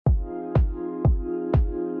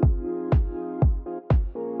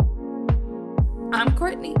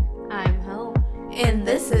Courtney. I'm Hope. And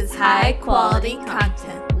this is High Quality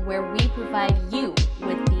Content, where we provide you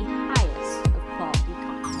with the highest of quality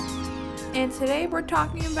content. And today we're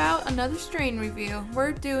talking about another strain review.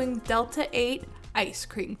 We're doing Delta 8 ice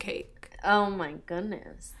cream cake. Oh my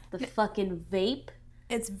goodness. The fucking vape.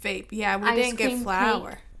 It's vape. Yeah, we didn't get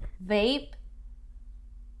flour. Vape.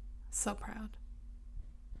 So proud.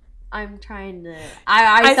 I'm trying to.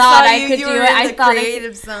 I thought I could do it. I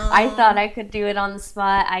thought I could do it on the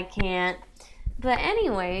spot. I can't. But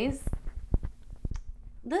anyways,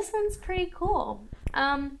 this one's pretty cool.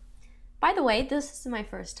 By the way, this is my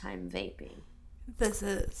first time vaping. This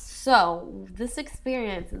is. So this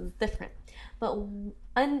experience is different. But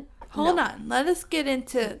hold on. Let us get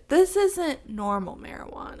into. This isn't normal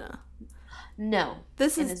marijuana. No.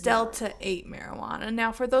 This is Delta 8 marijuana.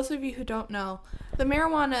 Now, for those of you who don't know, the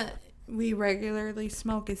marijuana we regularly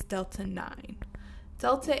smoke is Delta 9.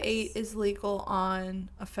 Delta 8 is legal on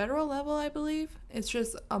a federal level, I believe. It's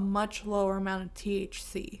just a much lower amount of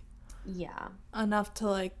THC. Yeah. Enough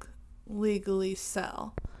to, legally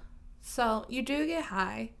sell. So, you do get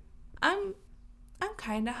high. I'm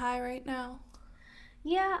kind of high right now.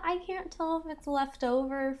 Yeah, I can't tell if it's left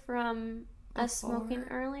over from us smoking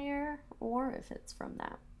earlier or if it's from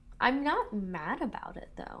that. I'm not mad about it,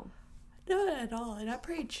 though. Not at all, and I'm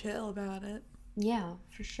pretty chill about it. Yeah,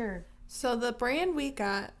 for sure. So the brand we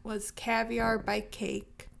got was Caviar by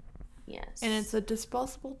Cake. Yes. And it's a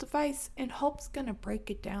disposable device, and Hope's gonna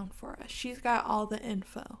break it down for us. She's got all the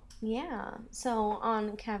info. Yeah. So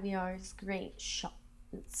on Caviar's great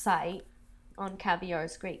site,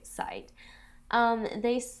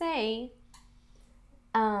 they say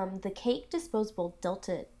the Cake disposable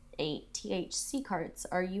Delta 8 THC carts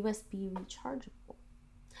are USB rechargeable.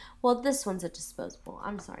 Well, this one's a disposable.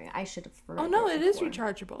 I'm sorry. I should have read Oh, no, it is before.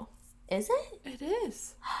 rechargeable. Is it? It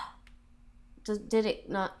is. Did it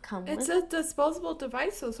not come with it? It's a disposable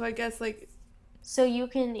device, so I guess, So you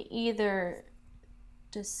can either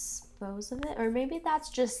dispose of it, or maybe that's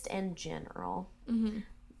just in general. Mm-hmm.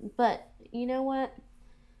 But you know what?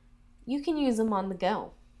 You can use them on the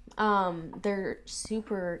go. They're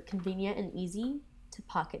super convenient and easy to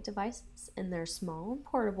pocket devices, and they're small and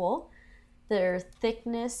portable. Their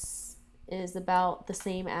thickness is about the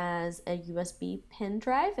same as a USB pen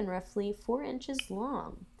drive and roughly 4 inches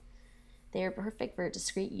long. They are perfect for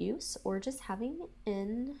discreet use or just having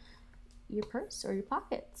in your purse or your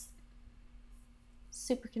pockets.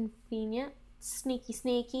 Super convenient.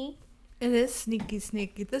 Sneaky. It is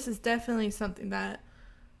sneaky. This is definitely something that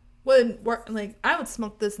would work. I would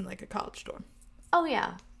smoke this in, a college dorm. Oh,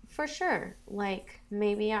 yeah. For sure.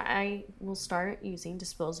 Maybe I will start using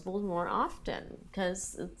disposables more often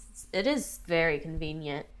because it is very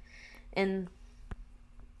convenient and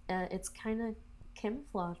it's kind of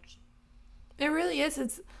camouflaged. It really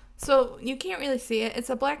is. So you can't really see it. It's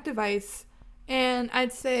a black device, and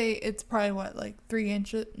I'd say it's probably 3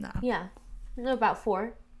 inches? Nah. Yeah. No, about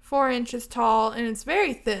 4. 4 inches tall, and it's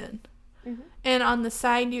very thin. Mm-hmm. And on the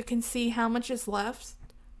side, you can see how much is left.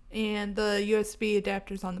 And the USB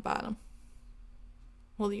adapter's on the bottom.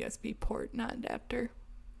 Well, the USB port, not adapter.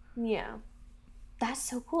 Yeah. That's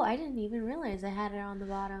so cool. I didn't even realize I had it on the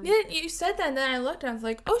bottom. Yeah, you said that, and then I looked, and I was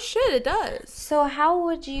like, oh, shit, it does. So how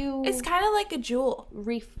would you... It's kind of like a Juul.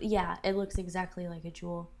 Yeah, it looks exactly like a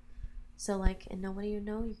Juul. So, and nobody would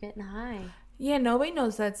know you're getting high. Yeah, nobody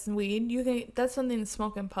knows that's weed. That's something to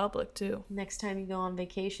smoke in public, too. Next time you go on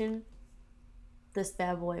vacation... this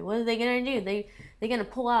bad boy. What are they gonna do? They're gonna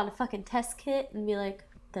pull out a fucking test kit and be like,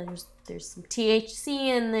 there's some THC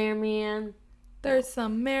in there, man. There's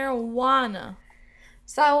some marijuana.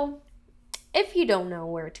 So, if you don't know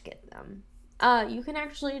where to get them, you can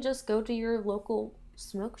actually just go to your local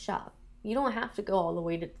smoke shop. You don't have to go all the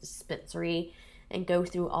way to the dispensary and go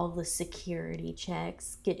through all the security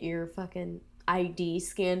checks, get your fucking ID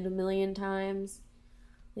scanned 1 million times.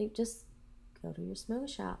 Just go to your smoke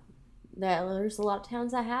shop. There's a lot of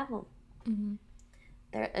towns that have them.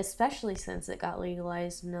 Mm-hmm. Especially since it got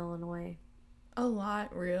legalized in Illinois. A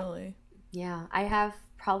lot, really. Yeah, I have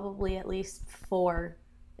probably at least 4,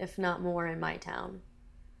 if not more, in my town.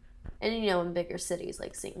 And in bigger cities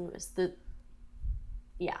like St. Louis,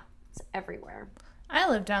 it's everywhere. I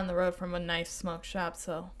live down the road from a nice smoke shop,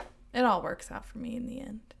 so it all works out for me in the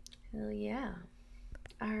end. Hell yeah.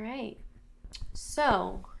 All right.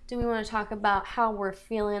 So... do we want to talk about how we're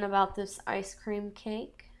feeling about this ice cream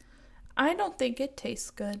cake? I don't think it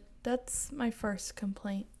tastes good. That's my first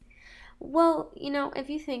complaint. Well, if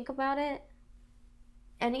you think about it,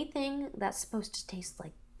 anything that's supposed to taste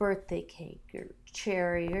like birthday cake or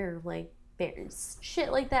cherry or berries,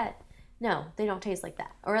 shit like that, no, they don't taste like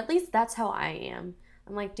that. Or at least that's how I am.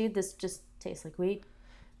 I'm like, dude, this just tastes like weed.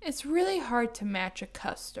 It's really hard to match a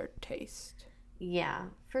custard taste. Yeah,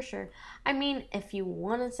 for sure. I mean, if you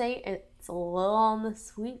want to say it's a little on the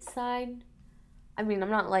sweet side, I mean, I'm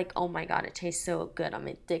not like, oh my god, it tastes so good, I'm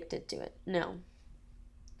addicted to it. No.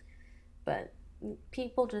 But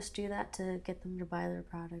people just do that to get them to buy their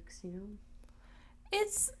products, you know?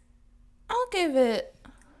 I'll give it,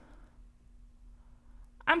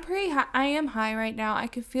 I'm pretty high. I am high right now. I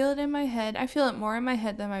can feel it in my head. I feel it more in my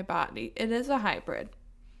head than my body. It is a hybrid.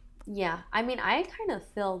 Yeah, I mean, I kind of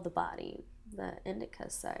feel the body, the indica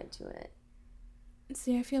side to it.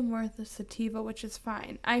 See, I feel more of the sativa, which is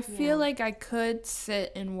fine. I feel like I could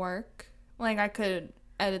sit and work. Like, I could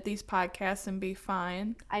edit these podcasts and be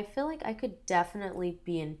fine. I feel like I could definitely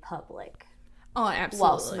be in public. Oh, absolutely.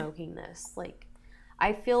 While smoking this. Like,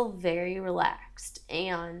 I feel very relaxed.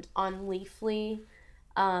 And on Leafly,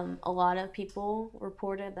 a lot of people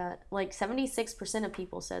reported that, like, 76% of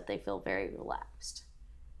people said they feel very relaxed.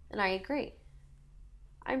 And I agree.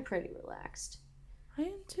 I'm pretty relaxed. I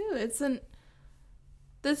am too.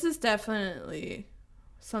 This is definitely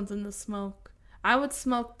something to smoke. I would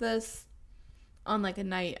smoke this on like a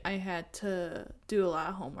night I had to do a lot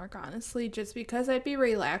of homework, honestly, just because I'd be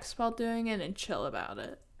relaxed while doing it and chill about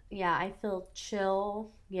it. Yeah, I feel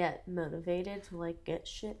chill yet motivated to like get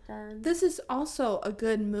shit done. This is also a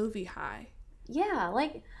good movie high. Yeah,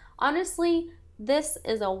 like honestly, this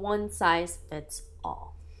is a one size fits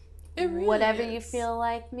all. It really Whatever is. you feel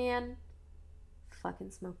like, man,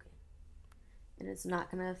 fucking smoke it. And it's not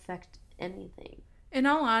going to affect anything. In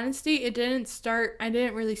all honesty, I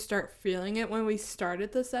didn't really start feeling it when we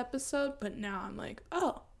started this episode, but now I'm like,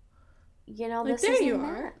 oh. You know, like, this there isn't you that.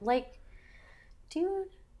 are. Like, dude.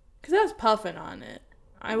 Because I was puffing on it,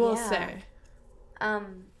 I will say.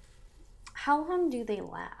 How long do they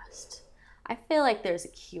last? I feel like there's a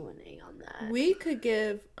Q&A on that. We could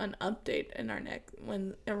give an update in our next,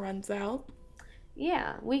 when it runs out.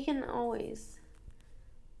 Yeah, we can always.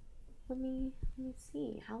 Let me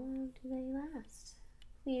see. How long do they last?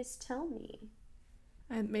 Please tell me.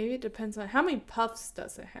 And maybe it depends on how many puffs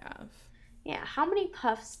does it have. Yeah, how many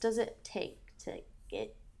puffs does it take to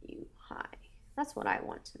get you high? That's what I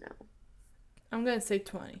want to know. I'm going to say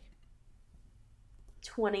 20.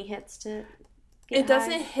 20 hits to get It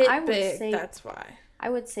doesn't high? hit big, that's why. I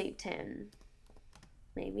would say 10,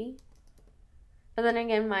 maybe. But then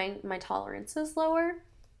again, my tolerance is lower.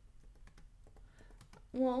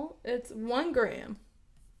 Well, it's 1 gram.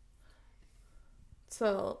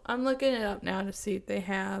 So I'm looking it up now to see if they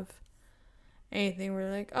have anything where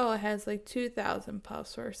like, oh, it has like 2,000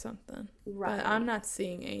 puffs or something. Right. But I'm not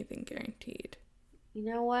seeing anything guaranteed. You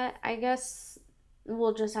know what? I guess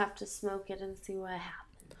we'll just have to smoke it and see what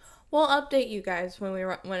happens. We'll update you guys when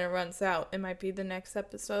it runs out. It might be the next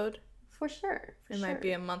episode. For sure. It might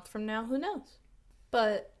be a month from now. Who knows?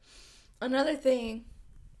 But another thing,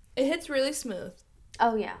 it hits really smooth.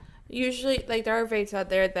 Oh, yeah. Usually, like, there are vapes out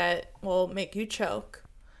there that will make you choke.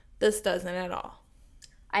 This doesn't at all.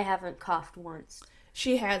 I haven't coughed once.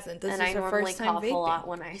 She hasn't. This is her first time vaping. And I normally cough a lot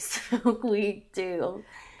when I smoke weed, too.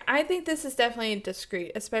 I think this is definitely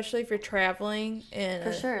discreet, especially if you're traveling in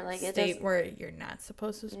a state where you're not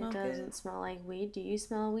supposed to smoke it. It doesn't smell like weed. Do you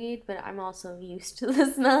smell weed? But I'm also used to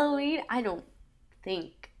the smell of weed. I don't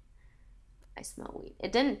think I smell weed.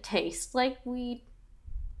 It didn't taste like weed.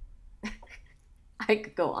 I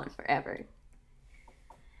could go on forever.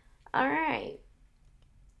 All right.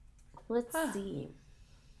 Let's see.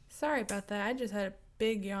 Sorry about that. I just had a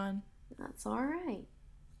big yawn. That's all right.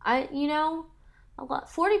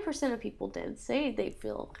 40% of people did say they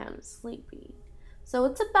feel kind of sleepy. So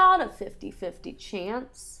it's about a 50-50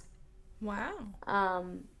 chance. Wow.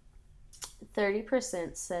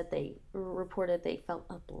 30% said they reported they felt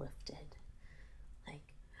uplifted.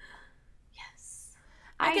 Like, yes.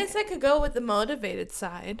 I guess I could go with the motivated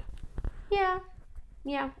side. Yeah,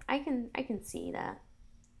 I can see that.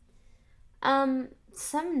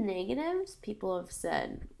 Some negatives people have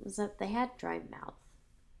said was that they had dry mouth.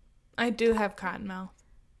 I do have cotton mouth.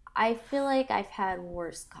 I feel like I've had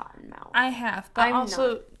worse cotton mouth. I have, but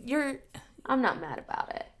I'm not mad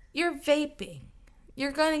about it. You're vaping.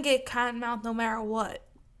 You're gonna get cotton mouth no matter what.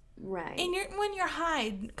 Right. And when you're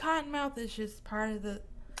high, cotton mouth is just part of the.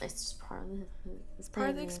 It's just part of the. It's part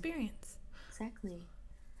of the experience. Exactly.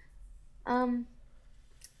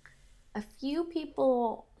 A few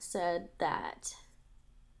people said that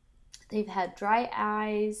they've had dry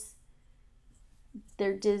eyes,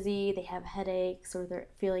 they're dizzy, they have headaches, or they're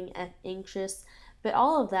feeling anxious, but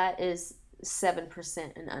all of that is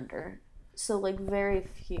 7% and under. So, like, very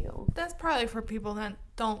few. That's probably for people that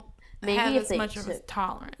don't have as much of a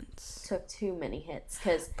tolerance. Took too many hits,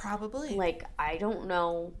 because probably, like, I don't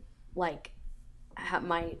know, like,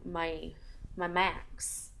 my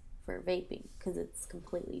max for vaping, because it's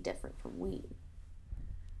completely different from weed.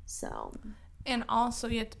 So, and also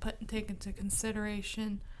you have to take into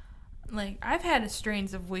consideration, like, I've had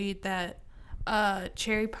strains of weed that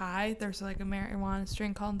cherry pie, there's like a marijuana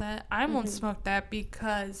strain called that. I won't smoke that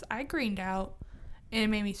because I greened out and it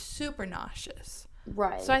made me super nauseous.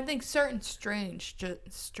 Right. So I think certain strains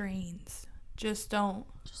just don't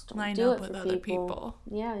line up with other people.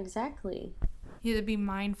 Yeah, exactly. You have to be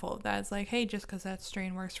mindful of that. It's like, hey, just because that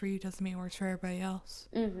strain works for you doesn't mean it works for everybody else.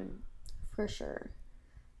 For sure.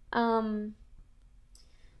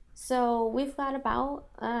 So we've got about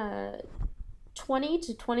 20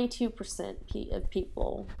 to 22% of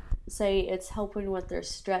people say it's helping with their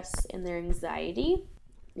stress and their anxiety.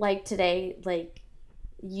 Like today, like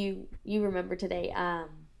you remember today,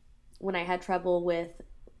 when I had trouble with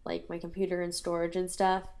like my computer and storage and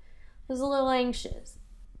stuff, I was a little anxious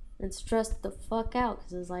and stressed the fuck out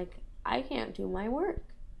because it's like, I can't do my work.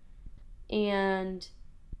 And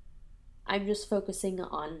I'm just focusing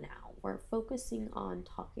on now. We're focusing on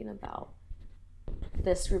talking about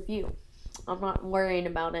this review. I'm not worrying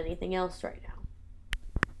about anything else right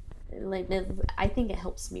now. Like, I think it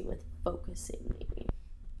helps me with focusing maybe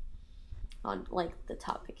on like the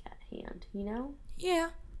topic at hand, you know? Yeah,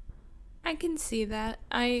 I can see that.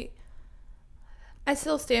 I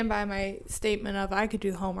still stand by my statement of I could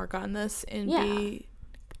do homework on this and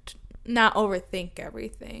not overthink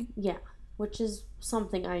everything. Yeah, which is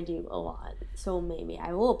something I do a lot. So maybe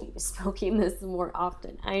I will be smoking this more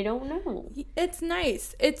often. I don't know. It's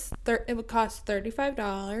nice. It would cost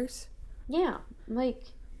 $35. Yeah, like,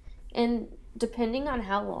 and depending on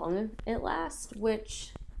how long it lasts,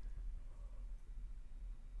 which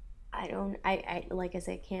I like I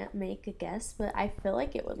said, can't make a guess, but I feel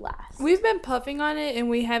like it would last. We've been puffing on it and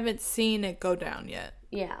we haven't seen it go down yet.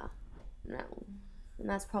 Yeah, no, and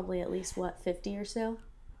that's probably at least what, 50 or so.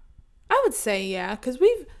 I would say, yeah, because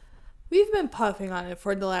we've been puffing on it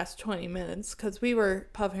for the last 20 minutes because we were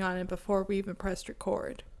puffing on it before we even pressed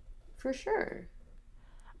record. For sure.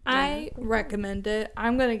 I recommend it.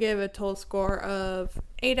 I'm going to give a total score of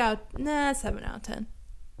 7 out of 10.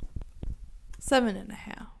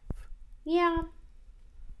 7.5. Yeah.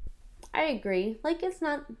 I agree. Like, it's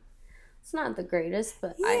not the greatest,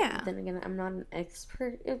 but yeah. Then again, I'm not an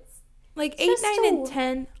expert. It's like 8, 9, and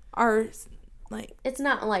 10 are like, it's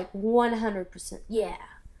not like 100%. Yeah.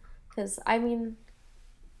 Because, I mean,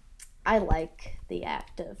 I like the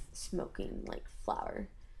act of smoking, like, flower.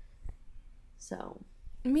 So.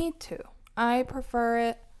 Me too. I prefer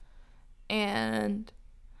it, and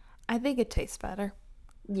I think it tastes better.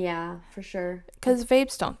 Yeah, for sure. Because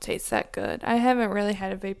vapes don't taste that good. I haven't really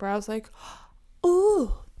had a vape where I was like,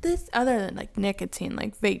 ooh, this, other than, like, nicotine,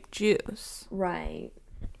 like vape juice. Right.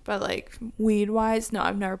 But, like, weed-wise, no,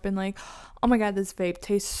 I've never been like, oh my god, this vape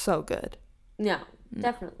tastes so good. No,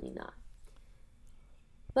 definitely not.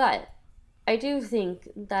 But I do think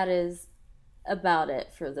that is about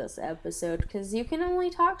it for this episode, because you can only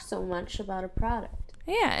talk so much about a product.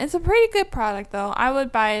 Yeah, it's a pretty good product, though. I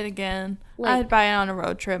would buy it again. Like, I'd buy it on a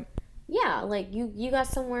road trip. Yeah, like, you got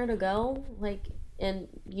somewhere to go, like, and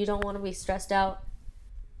you don't want to be stressed out,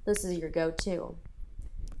 this is your go-to.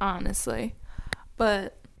 Honestly.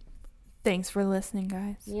 But thanks for listening,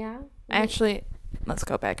 guys. Yeah. Actually, let's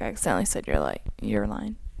go back. I accidentally said your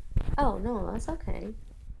line. Oh, no, that's okay.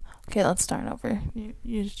 Okay, let's start over.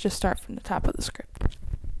 You just start from the top of the script.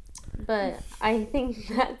 But I think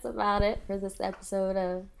that's about it for this episode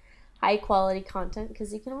of high quality content,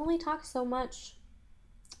 because you can only talk so much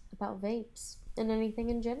about vapes and anything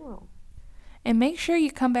in general. And make sure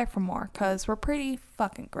you come back for more, because we're pretty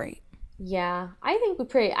fucking great. Yeah, I think we're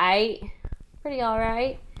pretty all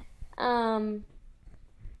right.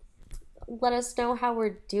 Let us know how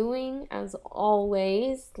we're doing, as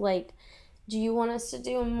always. Like, do you want us to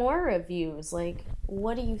do more reviews? Like,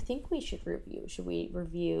 what do you think we should review? Should we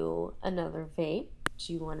review another vape?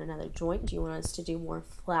 Do you want another joint? Do you want us to do more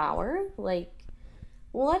flower? Like,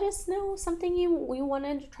 let us know something we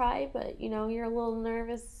wanted to try, but, you know, you're a little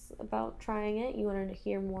nervous about trying it. You wanted to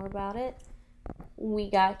hear more about it. We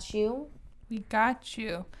got you. We got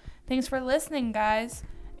you. Thanks for listening, guys.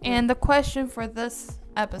 And the question for this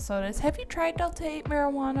episode is, have you tried Delta 8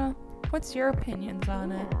 marijuana? What's your opinions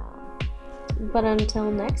on it? But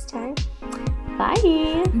until next time,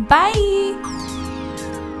 bye. Bye.